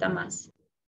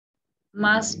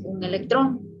más un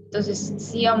electrón. Entonces,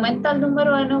 si aumenta el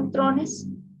número de neutrones,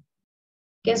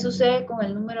 ¿qué sucede con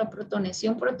el número de protones? Si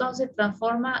un protón se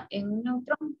transforma en un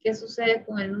neutrón, ¿qué sucede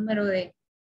con el número de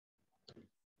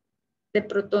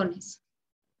protones?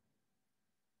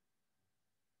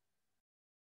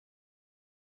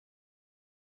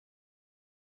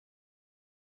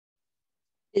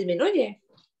 Disminuye.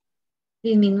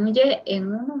 Disminuye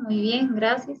en 1, muy bien,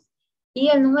 gracias. Y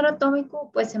el número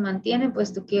atómico pues se mantiene,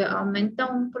 puesto que aumenta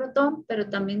un protón, pero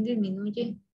también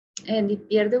disminuye,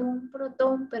 pierde un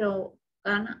protón, pero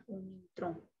gana un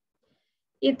neutrón.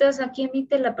 Y entonces aquí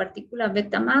emite la partícula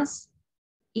beta más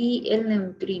y el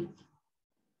neutrino.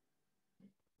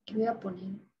 Aquí voy a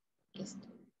poner esto.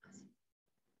 Así.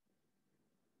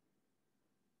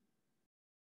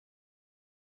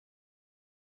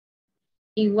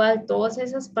 Igual todas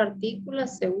esas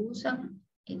partículas se usan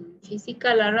en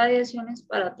física, las radiaciones,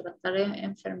 para tratar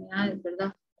enfermedades,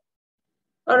 ¿verdad?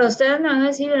 Ahora ustedes me van a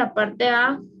decir en la parte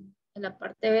A, en la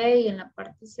parte B y en la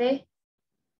parte C,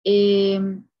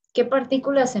 qué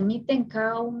partículas se emiten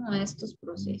cada uno de estos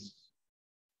procesos.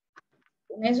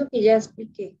 Con eso que ya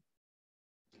expliqué.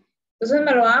 Entonces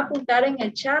me lo van a apuntar en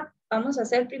el chat. Vamos a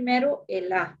hacer primero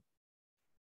el A.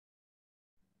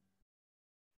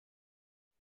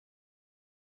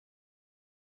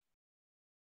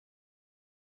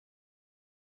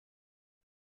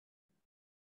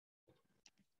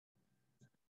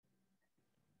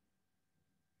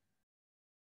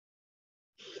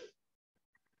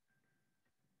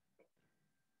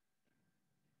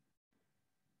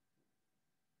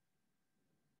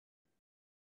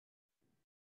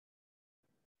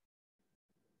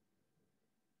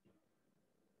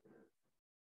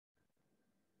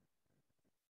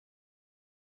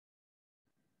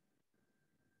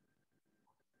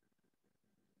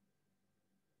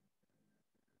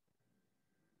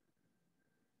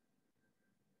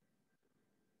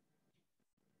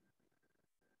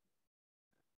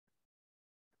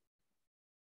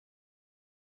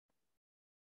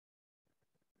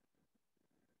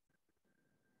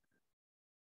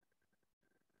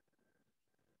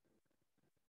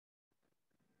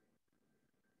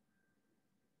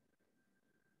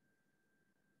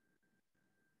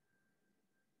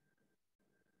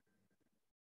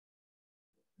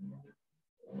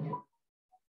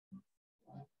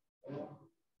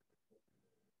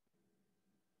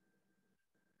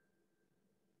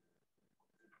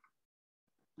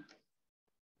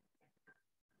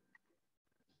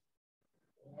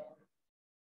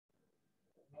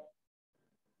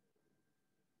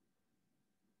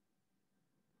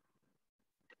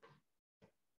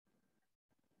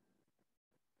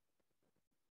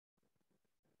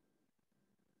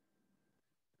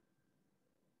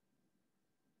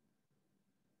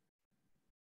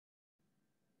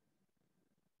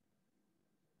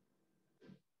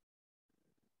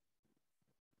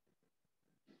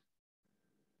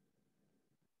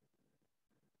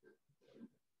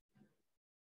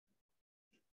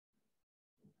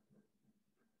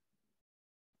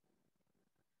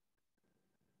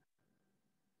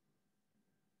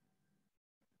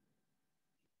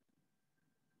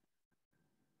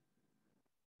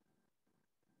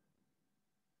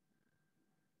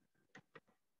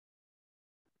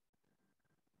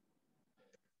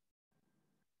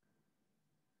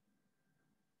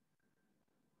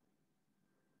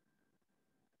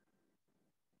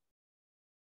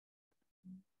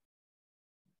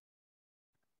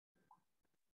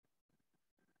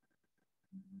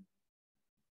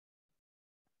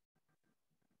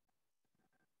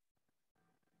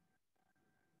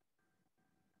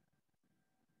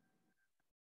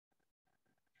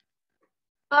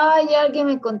 Ay, alguien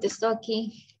me contestó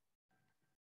aquí.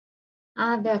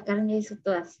 Ah, vea, Karen ya hizo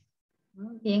todas.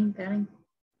 Muy bien, Karen.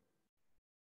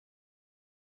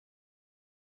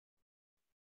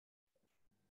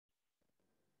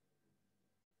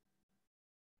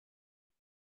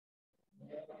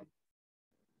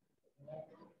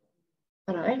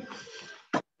 Para ver.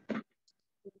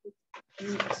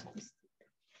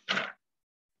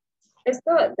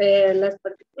 Esto de las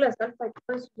partículas alfa y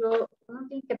todo eso, uno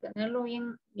tiene que tenerlo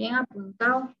bien, bien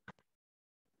apuntado.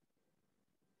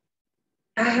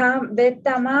 Ajá,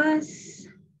 beta más.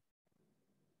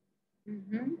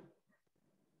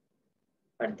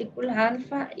 Partícula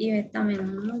alfa y beta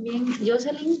menos. Muy bien.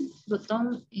 Jocelyn,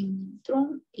 protón en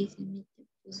neutrón y se emite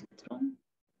positrón.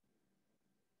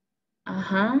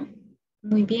 Ajá.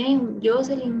 Muy bien.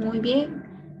 Jocelyn, muy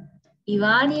bien. Y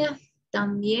Vania,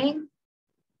 también.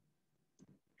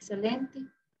 Excelente.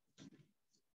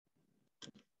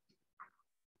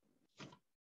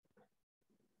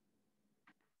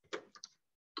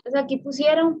 Entonces aquí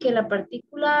pusieron que la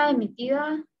partícula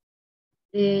emitida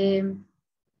de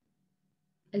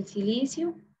el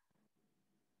silicio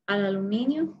al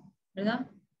aluminio, ¿verdad?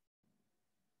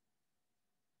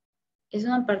 Es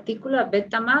una partícula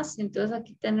beta más, entonces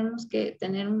aquí tenemos que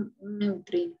tener un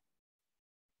neutrino.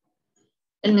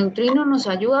 El neutrino nos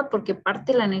ayuda porque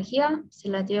parte de la energía se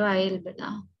la lleva él,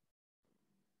 ¿verdad?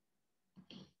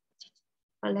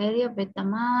 Valeria, beta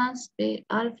más, B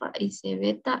alfa y C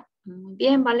beta. Muy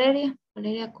bien, Valeria.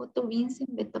 Valeria Coto, Vincent,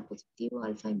 beta positivo,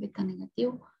 alfa y beta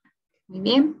negativo. Muy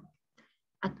bien.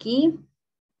 Aquí,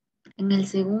 en el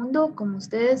segundo, como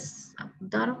ustedes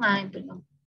apuntaron, perdón.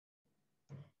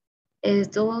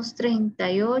 Es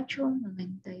 238,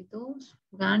 92,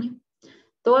 uranio.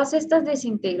 Todas estas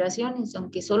desintegraciones,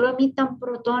 aunque solo emitan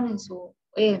protones o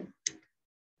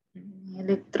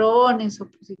electrones o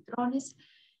positrones,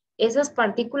 esas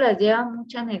partículas llevan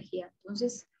mucha energía.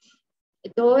 Entonces,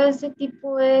 todo ese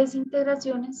tipo de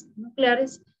desintegraciones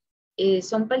nucleares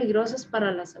son peligrosas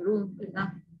para la salud,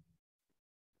 ¿verdad?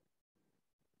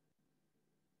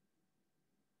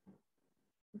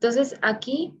 Entonces,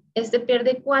 aquí, este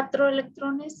pierde 4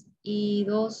 electrones y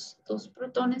 2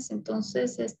 protones.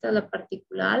 Entonces, esta es la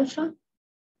partícula alfa.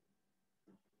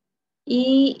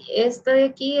 Y esta de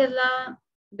aquí es la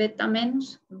beta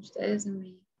menos, como ustedes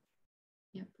me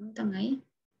apuntan ahí.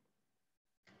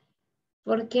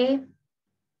 Porque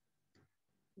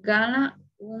gana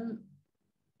un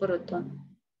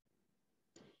protón.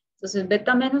 Entonces,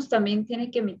 beta menos también tiene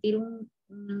que emitir un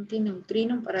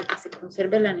antineutrino para que se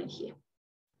conserve la energía.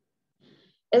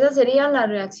 Esas serían las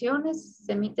reacciones.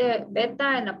 Se emite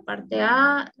beta en la parte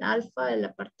A, alfa en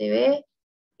la parte B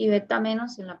y beta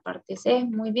menos en la parte C.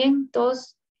 Muy bien,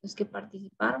 todos los que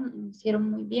participaron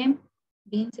hicieron muy bien.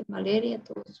 Vince, Valeria,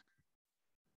 todos.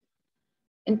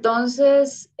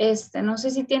 Entonces, no sé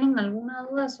si tienen alguna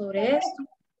duda sobre esto.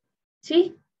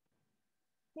 ¿Sí?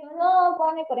 Si uno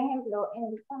pone, por ejemplo, en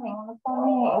el examen, uno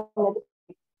pone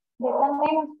beta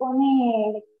menos, pone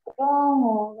electrón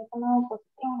o beta menos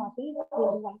positrón, así, pues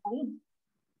igual está bien.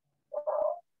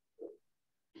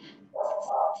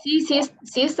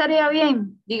 Sí estaría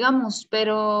bien, digamos,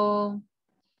 pero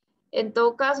en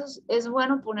todo caso es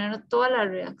bueno poner toda la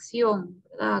reacción,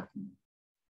 ¿verdad?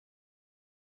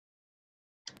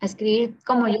 a escribir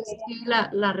como yo escribí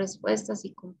la respuesta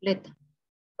así completa.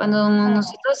 Cuando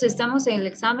nosotros estamos en el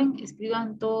examen,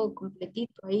 escriban todo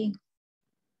completito ahí,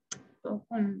 todo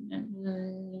con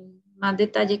el más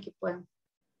detalle que puedan.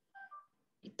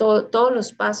 Y todos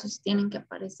los pasos tienen que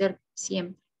aparecer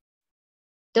siempre.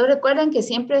 Entonces recuerden que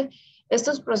siempre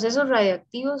estos procesos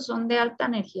radiactivos son de alta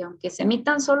energía, aunque se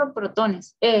emitan solo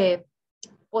protones,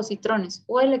 positrones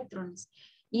o electrones.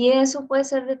 Y eso puede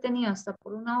ser detenido hasta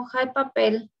por una hoja de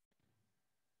papel.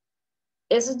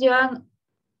 Esos llevan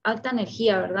alta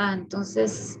energía, ¿verdad?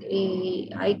 Entonces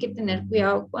hay que tener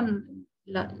cuidado con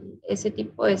ese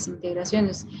tipo de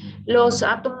desintegraciones. Los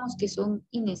átomos que son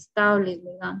inestables,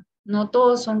 ¿verdad? No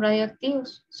todos son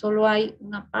radiactivos, solo hay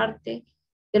una parte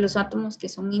de los átomos que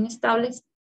son inestables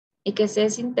y que se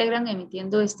desintegran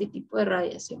emitiendo este tipo de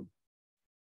radiación.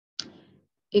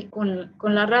 Y con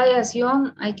la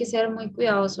radiación hay que ser muy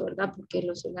cuidadoso, ¿verdad? Porque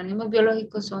los organismos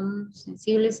biológicos son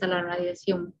sensibles a la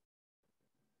radiación.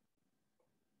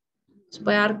 Nos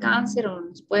puede dar cáncer o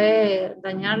nos puede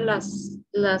dañar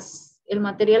el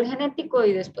material genético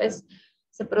y después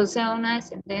se produce una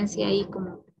descendencia ahí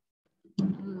como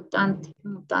mutante,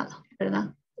 mutada,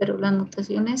 ¿verdad? Pero las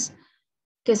mutaciones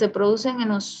que se producen en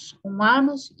los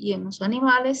humanos y en los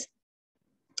animales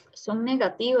son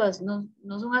negativas, no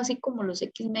son así como los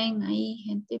X-Men, ahí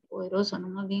gente poderosa, no,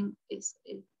 más bien es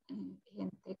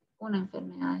gente con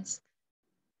enfermedades.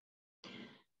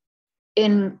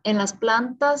 En las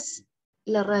plantas,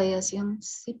 la radiación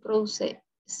sí produce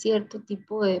cierto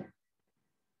tipo de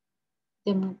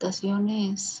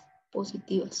mutaciones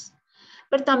positivas.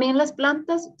 Pero también las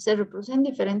plantas se reproducen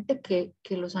diferente que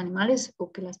los animales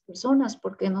o que las personas,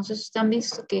 porque no sé si ustedes han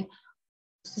visto que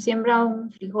se siembra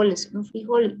un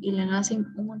frijol y le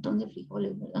nacen un montón de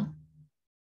frijoles, ¿verdad?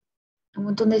 Un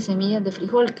montón de semillas de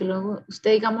frijol que luego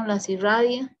usted, digamos, las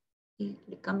irradia y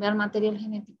le cambia el material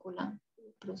genético,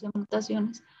 produce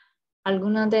mutaciones.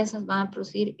 Algunas de esas van a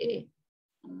producir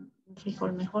un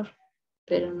frijol mejor,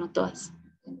 pero no todas.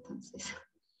 Entonces,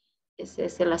 ese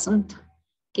es el asunto.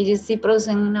 Que ellos sí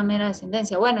producen una mera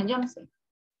descendencia. Bueno, yo no sé.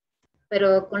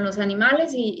 Pero con los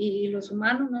animales y los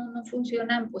humanos no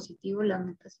funcionan en positivo las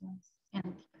mutaciones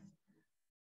genéticas.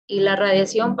 Y la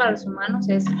radiación para los humanos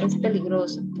es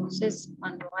peligrosa. Entonces,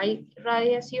 cuando hay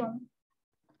radiación,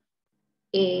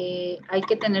 hay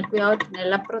que tener cuidado de tener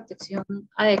la protección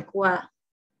adecuada.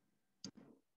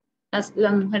 Las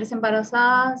mujeres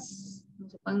embarazadas no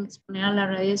se pueden exponer a la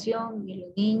radiación, ni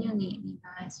los niños, ni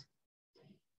nada de eso.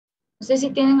 No sé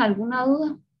si tienen alguna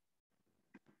duda.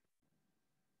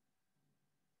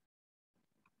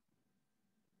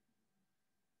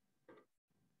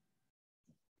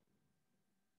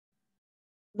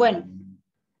 Bueno,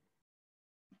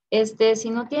 si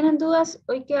no tienen dudas,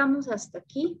 hoy quedamos hasta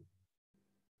aquí.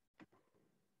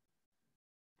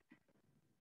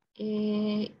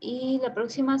 Y la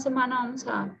próxima semana vamos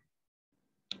a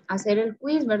hacer el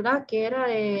quiz, ¿verdad? Que era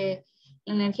de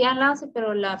la energía enlace,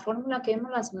 pero la fórmula que vimos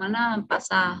la semana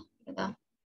pasada, ¿verdad?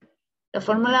 La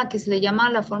fórmula que se le llama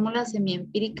la fórmula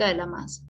semiempírica de la masa.